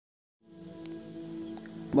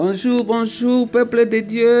Bonjour, bonjour, peuple de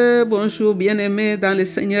Dieu, bonjour, bien-aimés dans le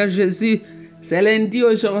Seigneur Jésus. C'est lundi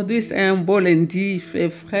aujourd'hui, c'est un beau lundi, il fait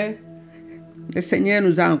frais. Le Seigneur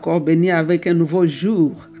nous a encore bénis avec un nouveau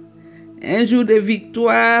jour. Un jour de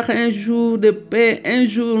victoire, un jour de paix, un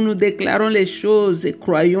jour où nous déclarons les choses et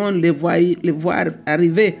croyons les voir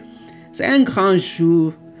arriver. C'est un grand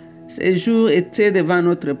jour. Ce jour était devant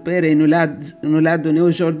notre Père et nous l'a donné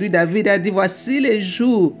aujourd'hui. David a dit, voici les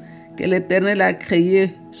jours que l'Éternel a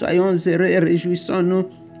créés. Soyons heureux et réjouissons-nous.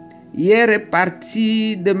 Hier est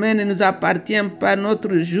parti, demain ne nous appartient pas.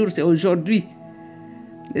 Notre jour, c'est aujourd'hui.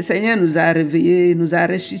 Le Seigneur nous a réveillés, nous a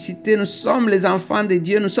ressuscités. Nous sommes les enfants de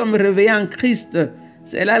Dieu, nous sommes réveillés en Christ.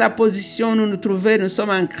 C'est là la position où nous nous trouvons. Nous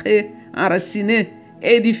sommes ancrés, enracinés,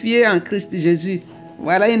 édifiés en Christ Jésus.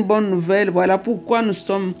 Voilà une bonne nouvelle. Voilà pourquoi nous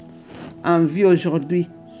sommes en vie aujourd'hui.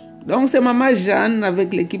 Donc c'est Maman Jeanne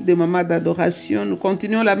avec l'équipe de Maman d'Adoration. Nous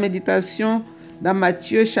continuons la méditation dans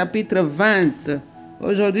Matthieu chapitre 20.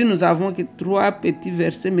 Aujourd'hui, nous avons que 3 petits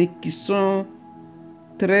versets, mais qui sont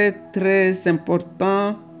très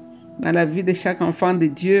importants dans la vie de chaque enfant de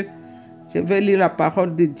Dieu. Je vais lire la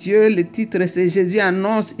parole de Dieu. Le titre, c'est Jésus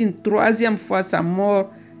annonce une 3e fois sa mort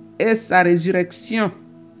et sa résurrection.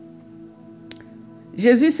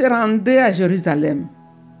 Jésus se rendait à Jérusalem.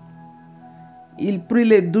 Il prit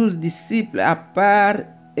les 12 disciples à part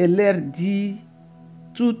et leur dit,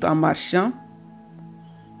 tout en marchant,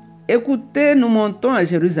 « Écoutez, nous montons à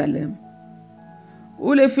Jérusalem,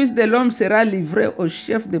 où le Fils de l'homme sera livré aux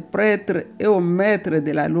chefs des prêtres et aux maîtres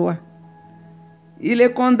de la loi. Ils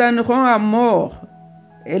les condamneront à mort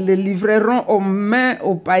et les livreront aux mains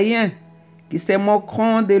aux païens qui se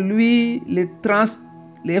moqueront de lui,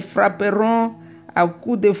 les frapperont à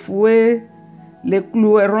coups de fouet, les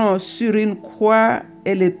cloueront sur une croix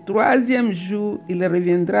et le 3e jour, il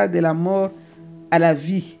reviendra de la mort à la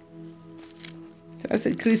vie. » Ça,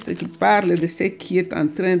 c'est Christ qui parle de ce qui est en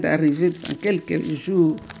train d'arriver dans quelques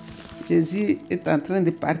jours. Jésus est en train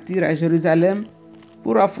de partir à Jérusalem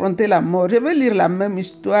pour affronter la mort. Je vais lire la même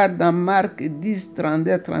histoire dans Marc 10,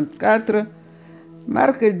 32 à 34.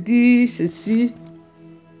 Marc dit ceci,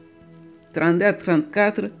 32 à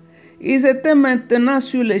 34. Ils étaient maintenant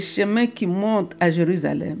sur le chemin qui monte à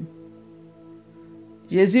Jérusalem.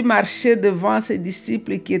 Jésus marchait devant ses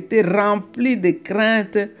disciples qui étaient remplis de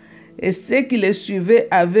crainte et ceux qui le suivaient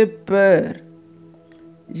avaient peur.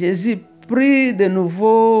 Jésus prit de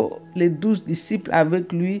nouveau les 12 disciples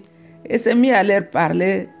avec lui et se mit à leur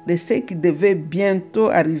parler de ce qui devait bientôt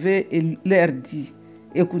arriver et leur dit,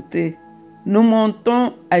 « Écoutez, nous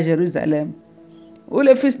montons à Jérusalem, où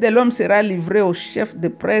le Fils de l'homme sera livré aux chefs des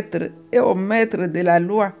prêtres et aux maîtres de la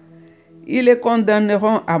loi. Ils les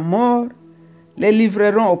condamneront à mort, les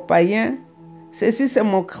livreront aux païens. Ceux-ci se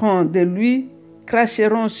moqueront de lui,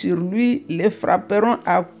 cracheront sur lui, les frapperont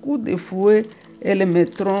à coups de fouet et les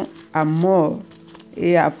mettront à mort.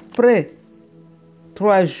 Et après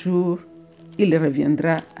 3 jours, il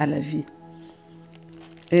reviendra à la vie. »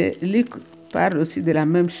 Et Luc parle aussi de la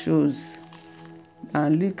même chose. Dans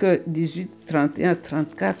Luc 18, 31,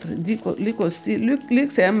 34, Luc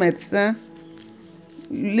c'est un médecin.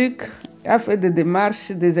 Luc a fait des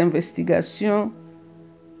démarches, des investigations.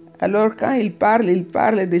 Alors quand il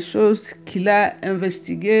parle des choses qu'il a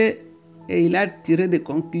investiguées et il a tiré des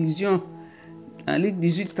conclusions. Dans Luc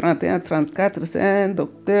 18, 31, 34, c'est un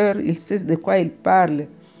docteur, il sait de quoi il parle.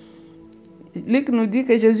 Luc nous dit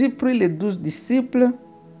que Jésus prit les 12 disciples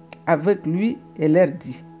avec lui et leur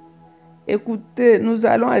dit, « Écoutez, nous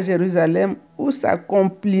allons à Jérusalem où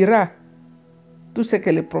s'accomplira tout ce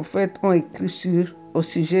que les prophètes ont écrit au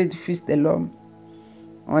sujet du Fils de l'homme.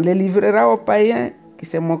 On les livrera aux païens qui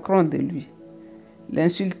se moqueront de lui,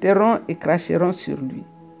 l'insulteront et cracheront sur lui.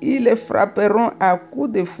 Ils les frapperont à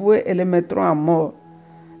coups de fouet et les mettront à mort.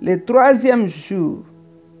 Le 3e jour,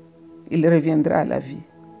 il reviendra à la vie. »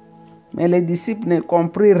 Mais les disciples ne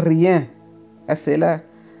comprirent rien à cela.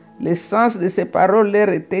 Le sens de ces paroles leur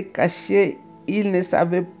était caché. Ils ne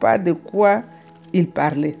savaient pas de quoi il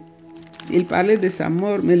parlait. Il parlait de sa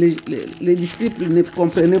mort, mais les disciples ne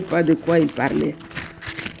comprenaient pas de quoi il parlait.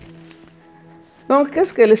 Donc,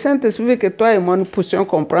 qu'est-ce que le Saint-Esprit veut que toi et moi nous puissions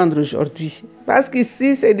comprendre aujourd'hui? Parce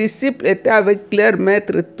qu'ici, ces disciples étaient avec leur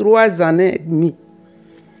maître 3 années et demie.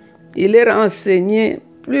 Il leur a enseigné,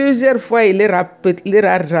 plusieurs fois il leur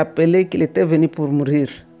a rappelé qu'il était venu pour mourir.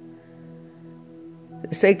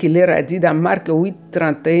 Ce qu'il leur a dit dans Marc 8,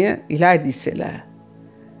 31, il a dit cela.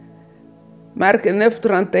 Marc 9,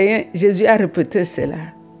 31, Jésus a répété cela.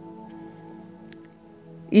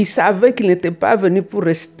 Il savait qu'il n'était pas venu pour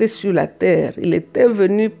rester sur la terre. Il était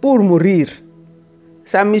venu pour mourir.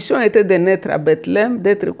 Sa mission était de naître à Bethléem,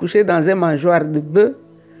 d'être couché dans un mangeoire de bœufs,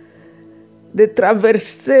 de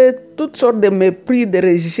traverser toutes sortes de mépris, de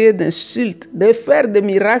rejet, d'insultes, de faire des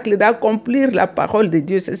miracles, d'accomplir la parole de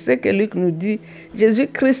Dieu. C'est ce que Luc nous dit.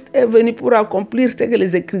 Jésus-Christ est venu pour accomplir ce que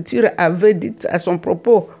les Écritures avaient dit à son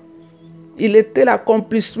propos. Il était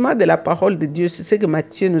l'accomplissement de la parole de Dieu. C'est ce que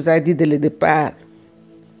Matthieu nous a dit dès le départ.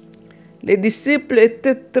 Les disciples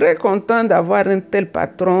étaient très contents d'avoir un tel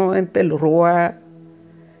patron, un tel roi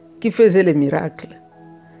qui faisait les miracles.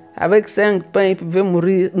 Avec 5 pains, il pouvait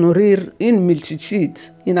nourrir une multitude.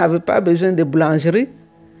 Il n'avait pas besoin de boulangerie.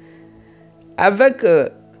 Avec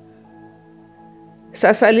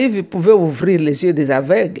sa salive, il pouvait ouvrir les yeux des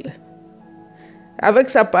aveugles.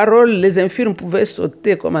 Avec sa parole, les infirmes pouvaient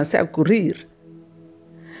sauter, commencer à courir.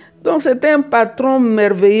 Donc c'était un patron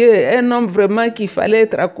merveilleux, un homme vraiment qu'il fallait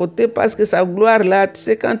être à côté parce que sa gloire là, tu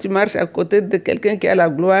sais, quand tu marches à côté de quelqu'un qui a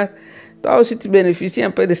la gloire, toi aussi tu bénéficies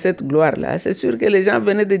un peu de cette gloire là. C'est sûr que les gens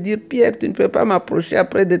venaient de dire, Pierre, tu ne peux pas m'approcher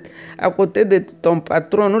à côté de ton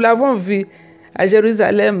patron. Nous l'avons vu à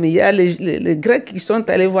Jérusalem, il y a les Grecs qui sont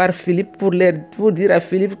allés voir Philippe pour dire à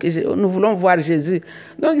Philippe que nous voulons voir Jésus.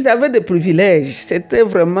 Donc ils avaient des privilèges, c'était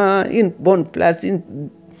vraiment une bonne place,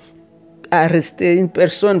 à rester, une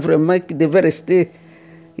personne vraiment qui devait rester.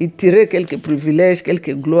 Il tirait quelques privilèges,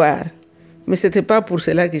 quelques gloires. Mais ce n'était pas pour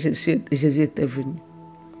cela que Jésus était venu.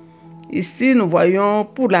 Ici, nous voyons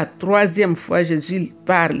pour la 3e fois, Jésus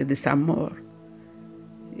parle de sa mort.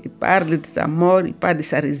 Il parle de sa mort, il parle de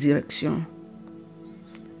sa résurrection.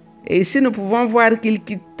 Et ici, nous pouvons voir qu'il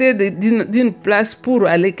quittait d'une place pour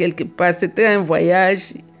aller quelque part. C'était un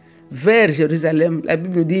voyage vers Jérusalem. La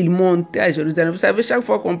Bible nous dit qu'il montait à Jérusalem. Vous savez, chaque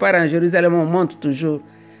fois qu'on part en Jérusalem, on monte toujours.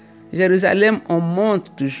 Jérusalem, on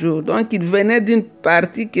monte toujours. Donc, il venait d'une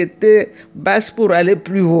partie qui était basse pour aller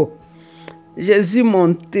plus haut. Jésus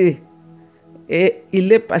montait et il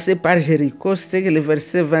est passé par Jéricho. C'est ce que le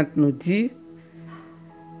verset 20 nous dit.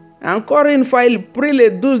 Encore une fois, il prit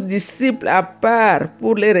les 12 disciples à part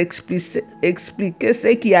pour leur expliquer ce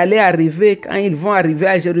qui allait arriver quand ils vont arriver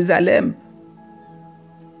à Jérusalem.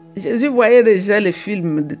 Jésus voyait déjà les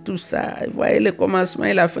films de tout ça. Il voyait le commencement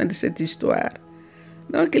et la fin de cette histoire.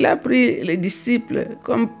 Donc il a pris les disciples,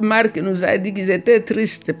 comme Marc nous a dit qu'ils étaient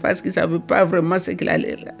tristes parce qu'ils ne savaient pas vraiment ce qui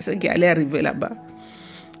allait arriver là-bas.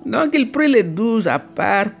 Donc il prit les 12 à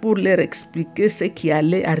part pour leur expliquer ce qui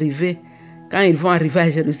allait arriver quand ils vont arriver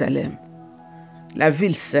à Jérusalem, la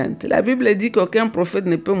ville sainte. La Bible dit qu'aucun prophète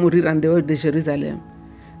ne peut mourir en dehors de Jérusalem.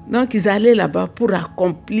 Donc ils allaient là-bas pour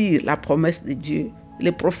accomplir la promesse de Dieu,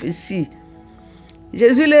 les prophéties.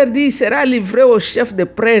 Jésus leur dit, il sera livré au chef des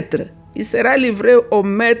prêtres, il sera livré au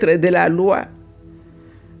maître de la loi.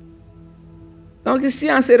 Donc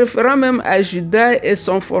ici, en se référant même à Judas et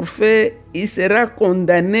son forfait, il sera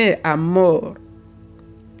condamné à mort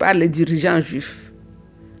par les dirigeants juifs.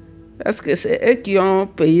 Parce que c'est eux qui ont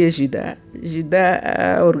payé Judas. Judas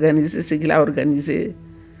a organisé ce qu'il a organisé.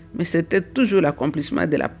 Mais c'était toujours l'accomplissement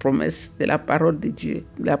de la promesse, de la parole de Dieu,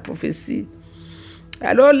 de la prophétie.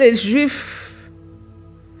 Alors les Juifs,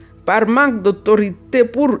 par manque d'autorité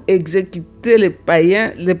pour exécuter les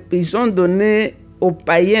païens, ils ont donné aux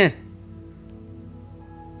païens.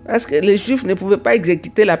 Parce que les Juifs ne pouvaient pas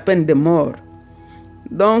exécuter la peine de mort.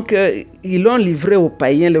 Donc, ils l'ont livré aux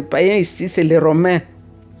païens. Les païens ici, c'est les Romains.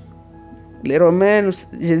 Les Romains,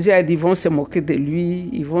 Jésus a dit, vont se moquer de lui,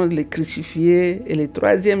 ils vont le crucifier, et le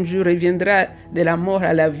 3e jour, il reviendra de la mort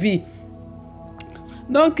à la vie.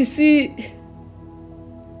 Donc ici,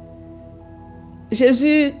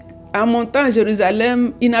 Jésus, en montant à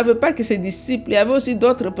Jérusalem, il n'avait pas que ses disciples, il y avait aussi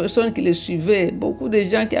d'autres personnes qui le suivaient, beaucoup de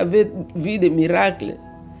gens qui avaient vu des miracles.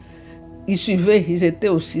 Ils suivaient, ils étaient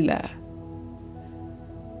aussi là.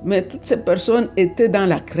 Mais toutes ces personnes étaient dans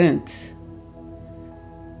la crainte.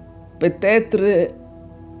 Peut-être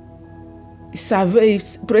ils savaient, ils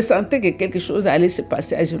pressentaient que quelque chose allait se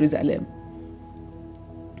passer à Jérusalem.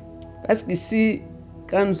 Parce qu'ici,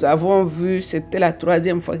 quand nous avons vu, c'était la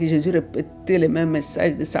 3e fois que Jésus répétait le même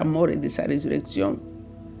message de sa mort et de sa résurrection.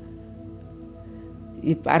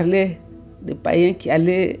 Il parlait des païens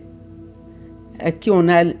à qui on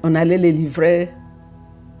allait les livrer.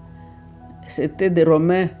 C'était des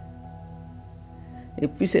Romains. Et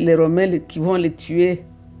puis c'est les Romains qui vont les tuer.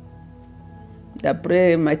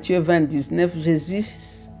 D'après Matthieu 20, 19,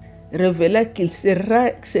 Jésus révéla qu'il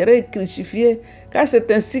serait crucifié, car c'est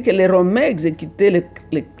ainsi que les Romains exécutaient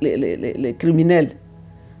les criminels.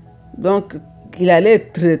 Donc, il allait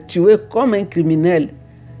être tué comme un criminel.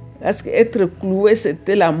 Parce qu'être cloué,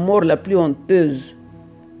 c'était la mort la plus honteuse.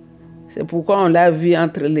 C'est pourquoi on l'a vu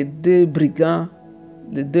entre les 2 brigands,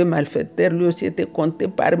 les 2 malfaiteurs. Lui aussi était compté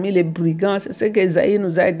parmi les brigands. C'est ce qu'Ésaïe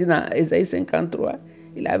nous a dit dans Ésaïe 53.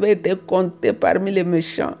 Il avait été compté parmi les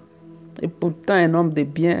méchants. Et pourtant un homme de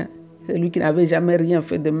bien, celui qui n'avait jamais rien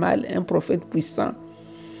fait de mal, un prophète puissant.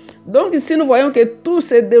 Donc ici, nous voyons que tout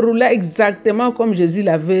se déroulait exactement comme Jésus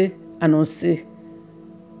l'avait annoncé.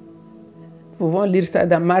 Nous pouvons lire ça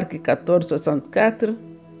dans Marc 14, 64.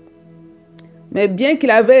 Mais bien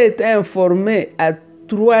qu'il avait été informé à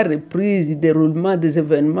 3 reprises du déroulement des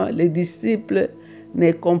événements, les disciples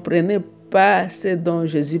ne comprenaient pas ce dont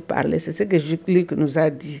Jésus parlait. C'est ce que Luc nous a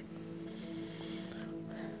dit.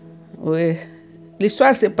 Oui,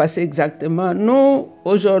 l'histoire s'est passée exactement. Nous,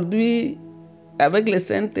 aujourd'hui, avec le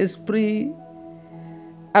Saint-Esprit,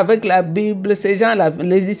 avec la Bible, ces gens-là,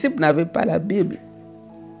 les disciples n'avaient pas la Bible.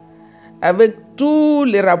 Avec tous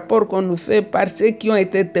les rapports qu'on nous fait par ceux qui ont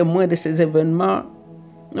été témoins de ces événements,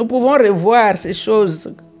 nous pouvons revoir ces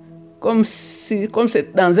choses comme c'est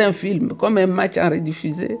dans un film, comme un match en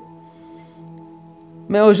rediffusé.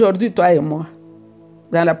 Mais aujourd'hui, toi et moi,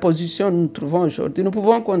 dans la position où nous nous trouvons aujourd'hui, nous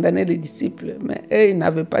pouvons condamner les disciples, mais eux, ils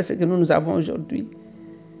n'avaient pas ce que nous avons aujourd'hui.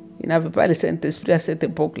 Ils n'avaient pas le Saint-Esprit à cette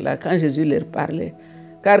époque-là, quand Jésus leur parlait.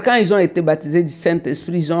 Car quand ils ont été baptisés du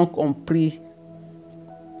Saint-Esprit, ils ont compris.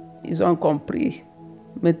 Ils ont compris.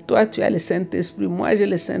 Mais toi, tu as le Saint-Esprit, moi j'ai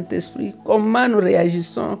le Saint-Esprit. Comment nous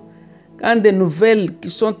réagissons quand des nouvelles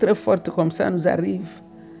qui sont très fortes comme ça nous arrivent?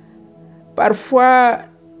 Parfois,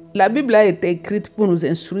 la Bible a été écrite pour nous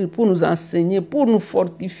instruire, pour nous enseigner, pour nous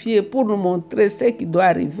fortifier, pour nous montrer ce qui doit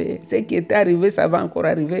arriver. Ce qui était arrivé, ça va encore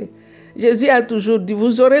arriver. Jésus a toujours dit,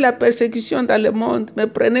 vous aurez la persécution dans le monde, mais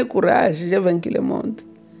prenez courage, j'ai vaincu le monde.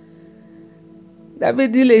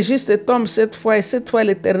 David dit, les justes tombent 7 fois et 7 fois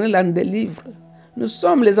l'Éternel en délivre. Nous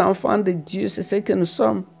sommes les enfants de Dieu, c'est ce que nous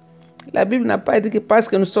sommes. La Bible n'a pas dit que parce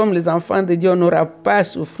que nous sommes les enfants de Dieu, on n'aura pas à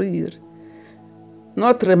souffrir.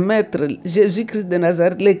 Notre Maître, Jésus-Christ de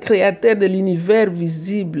Nazareth, le Créateur de l'univers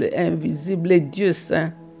visible et invisible, le Dieu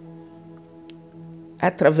Saint,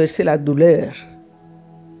 a traversé la douleur.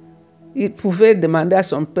 Il pouvait demander à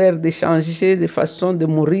son Père de changer les façons de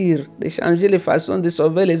mourir, de changer les façons de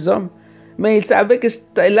sauver les hommes. Mais il savait que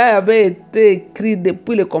cela avait été écrit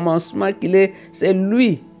depuis le commencement, c'est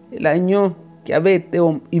lui, l'agneau, qui avait été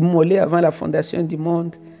immolé avant la fondation du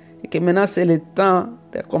monde. Et que maintenant c'est le temps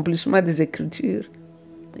d'accomplissement des Écritures.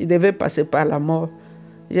 Il devait passer par la mort.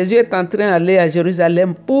 Jésus est en train d'aller à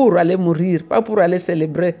Jérusalem pour aller mourir, pas pour aller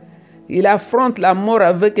célébrer. Il affronte la mort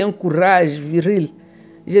avec un courage viril.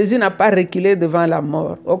 Jésus n'a pas reculé devant la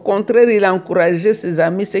mort. Au contraire, il a encouragé ses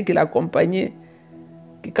amis, ceux qui l'accompagnaient,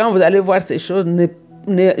 que quand vous allez voir ces choses,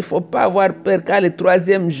 il ne faut pas avoir peur, car le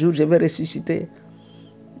 3e jour, je vais ressusciter.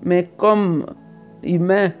 Mais comme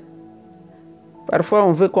humain, parfois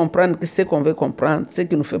on veut comprendre ce qu'on veut comprendre, ce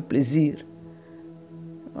qui nous fait plaisir.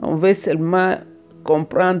 On veut seulement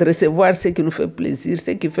comprendre, recevoir ce qui nous fait plaisir.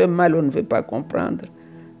 Ce qui fait mal, on ne veut pas comprendre.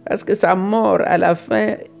 Parce que sa mort, à la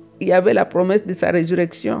fin, il y avait la promesse de sa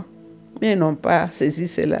résurrection. Mais ils n'ont pas saisi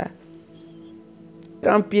cela.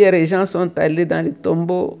 Quand Pierre et Jean sont allés dans les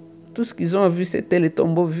tombeaux, tout ce qu'ils ont vu, c'était les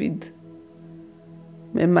tombeaux vides.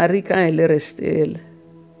 Mais Marie, quand elle est restée, elle,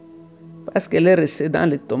 parce qu'elle est restée dans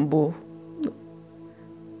les tombeaux,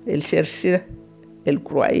 elle cherchait, elle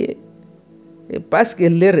croyait. Et parce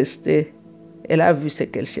qu'elle est restée, elle a vu ce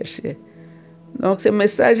qu'elle cherchait. Donc ce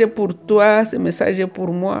message est pour toi, ce message est pour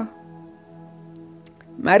moi.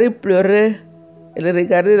 Marie pleurait, elle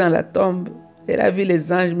regardait dans la tombe, elle a vu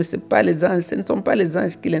les anges, mais ce ne sont pas les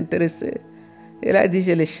anges qui l'intéressaient. Elle a dit,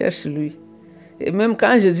 je les cherche lui. Et même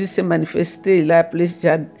quand Jésus s'est manifesté, il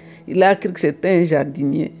a cru que c'était un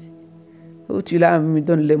jardinier. Où tu l'as mis,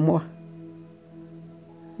 donne-le-moi.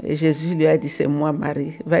 Et Jésus lui a dit, c'est moi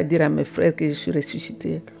Marie. Va dire à mes frères que je suis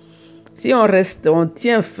ressuscité. Si on reste, on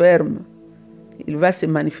tient ferme, il va se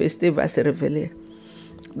manifester, il va se révéler.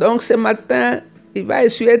 Donc ce matin, il va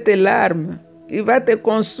essuyer tes larmes, il va te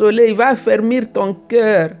consoler, il va affermir ton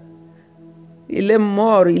cœur. Il est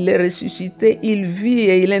mort, il est ressuscité, il vit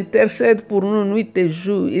et il intercède pour nous nuit et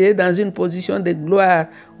jour. Il est dans une position de gloire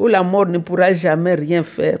où la mort ne pourra jamais rien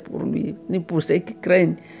faire pour lui, ni pour ceux qui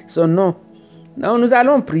craignent son nom. Donc nous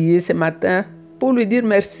allons prier ce matin pour lui dire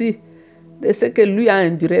merci de ce que lui a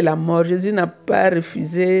enduré la mort. Jésus n'a pas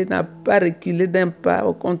refusé, n'a pas reculé d'un pas.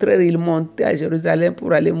 Au contraire, il montait à Jérusalem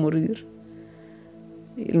pour aller mourir.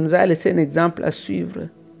 Il nous a laissé un exemple à suivre.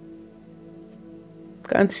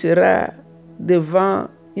 Quand tu seras devant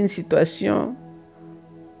une situation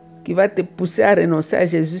qui va te pousser à renoncer à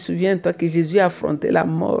Jésus, souviens-toi que Jésus a affronté la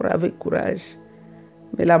mort avec courage.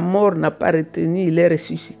 Mais la mort n'a pas retenu, il est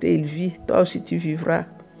ressuscité, il vit. Toi aussi tu vivras.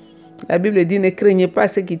 La Bible dit, ne craignez pas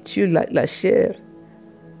ce qui tue la chair.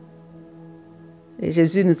 Et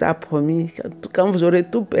Jésus nous a promis, quand vous aurez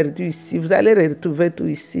tout perdu ici, vous allez retrouver tout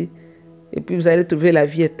ici. Et puis vous allez trouver la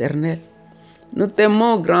vie éternelle. Nous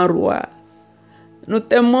t'aimons, grand roi. Nous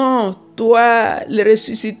t'aimons, toi, le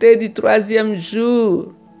ressuscité du 3e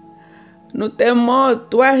jour. Nous t'aimons,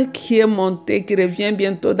 toi qui es monté, qui reviens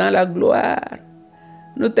bientôt dans la gloire.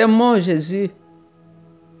 Nous t'aimons, Jésus.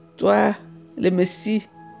 Toi, le Messie,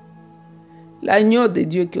 l'agneau de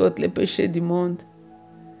Dieu qui ôte les péchés du monde.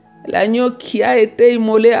 L'agneau qui a été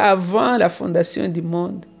immolé avant la fondation du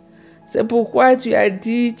monde. C'est pourquoi tu as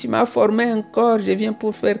dit, tu m'as formé un corps, je viens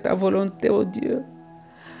pour faire ta volonté, ô Dieu.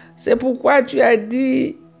 C'est pourquoi tu as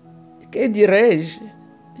dit, que dirais-je?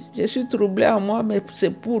 Je suis troublé en moi, mais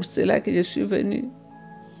c'est pour cela que je suis venu.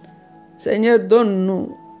 Seigneur,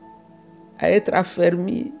 donne-nous à être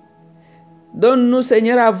affermis. Donne-nous,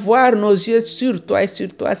 Seigneur, à voir nos yeux sur toi et sur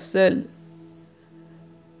toi seul.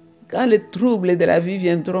 Quand les troubles de la vie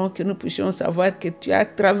viendront, que nous puissions savoir que tu as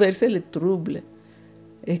traversé les troubles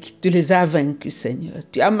et que tu les as vaincus, Seigneur.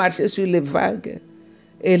 Tu as marché sur les vagues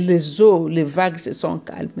et les eaux, les vagues se sont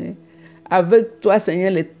calmées. Avec toi,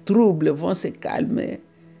 Seigneur, les troubles vont se calmer,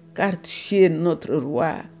 car tu es notre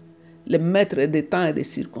roi, le maître des temps et des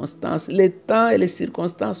circonstances. Les temps et les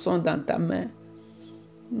circonstances sont dans ta main.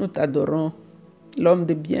 Nous t'adorons, l'homme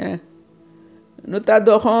de bien. Nous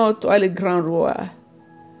t'adorons, toi, le grand roi.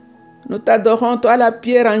 Nous t'adorons, toi, la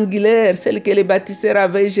pierre angulaire, celle que les bâtisseurs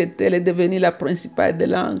avaient jetée, elle est devenue la principale de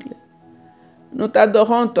l'angle. Nous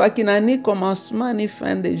t'adorons, toi qui n'as ni commencement ni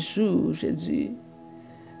fin de jour, Jésus.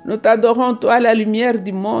 Nous t'adorons, toi, la lumière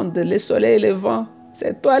du monde, le soleil et le vent.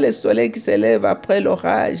 C'est toi le soleil qui s'élève après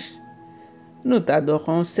l'orage. Nous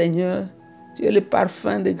t'adorons, Seigneur. Tu es le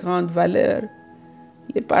parfum de grande valeur,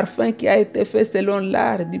 le parfum qui a été fait selon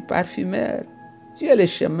l'art du parfumeur. Tu es le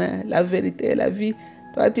chemin, la vérité et la vie.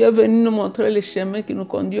 Toi, tu es venu nous montrer le chemin qui nous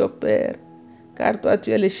conduit au Père. Car toi,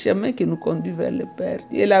 tu es le chemin qui nous conduit vers le Père.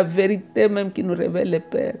 Tu es la vérité même qui nous révèle le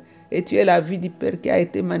Père. Et tu es la vie du Père qui a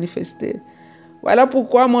été manifestée. Voilà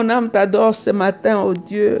pourquoi mon âme t'adore ce matin, ô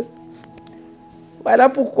Dieu. Voilà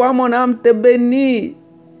pourquoi mon âme te bénit.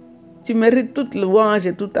 Tu mérites toute louange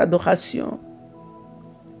et toute adoration.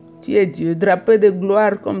 Tu es Dieu, drapé de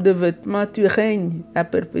gloire comme de vêtements, tu règnes à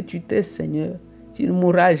perpétuité, Seigneur. Tu ne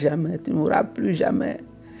mourras jamais, tu ne mourras plus jamais.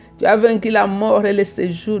 Tu as vaincu la mort et le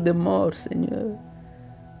séjour de mort, Seigneur.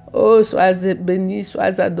 Oh, sois béni,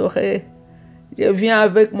 sois adoré. Je viens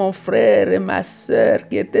avec mon frère et ma sœur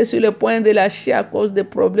qui étaient sur le point de lâcher à cause des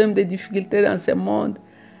problèmes, des difficultés dans ce monde.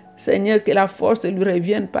 Seigneur, que la force lui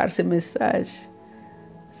revienne par ce message.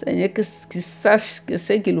 Seigneur, qu'il sache que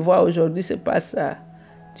ce qu'il voit aujourd'hui, ce n'est pas ça.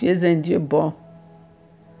 Tu es un Dieu bon.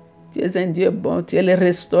 Tu es un Dieu bon. Tu es le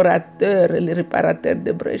restaurateur et le réparateur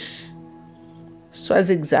des brèches. Sois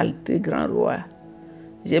exalté, grand roi.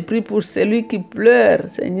 J'ai prié pour celui qui pleure,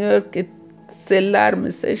 Seigneur, que ses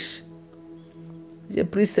larmes sèchent. J'ai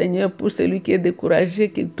prié, Seigneur, pour celui qui est découragé,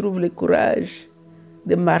 qu'il trouve le courage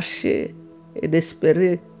de marcher et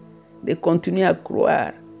d'espérer, de continuer à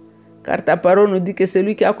croire. Car ta parole nous dit que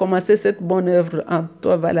celui qui a commencé cette bonne œuvre en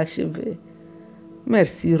toi va l'achever.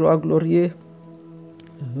 Merci, roi glorieux.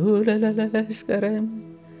 Oh là là là là, je carême.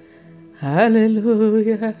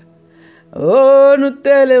 Alléluia. Oh, nous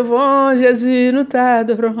t'élevons, Jésus, nous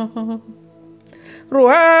t'adorons.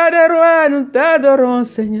 Roi des rois, nous t'adorons,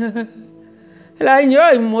 Seigneur.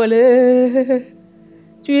 L'agneau immolé,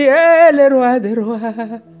 tu es le roi des rois.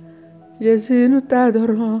 Jésus, nous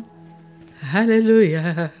t'adorons.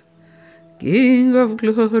 Alléluia. King of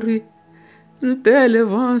glory, nous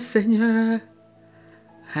t'élevons, Seigneur.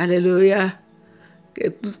 Alléluia. Que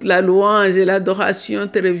toute la louange et l'adoration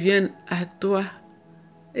te reviennent à toi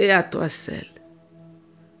et à toi seul,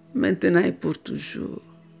 maintenant et pour toujours.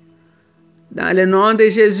 Dans le nom de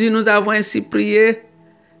Jésus, nous avons ainsi prié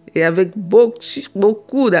et avec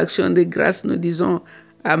beaucoup d'actions de grâce, nous disons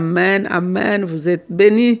Amen, Amen. Vous êtes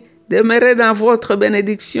bénis. Demeurez dans votre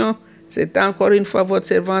bénédiction. C'est encore une fois votre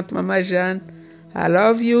servante, Maman Jeanne. I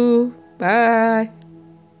love you. Bye.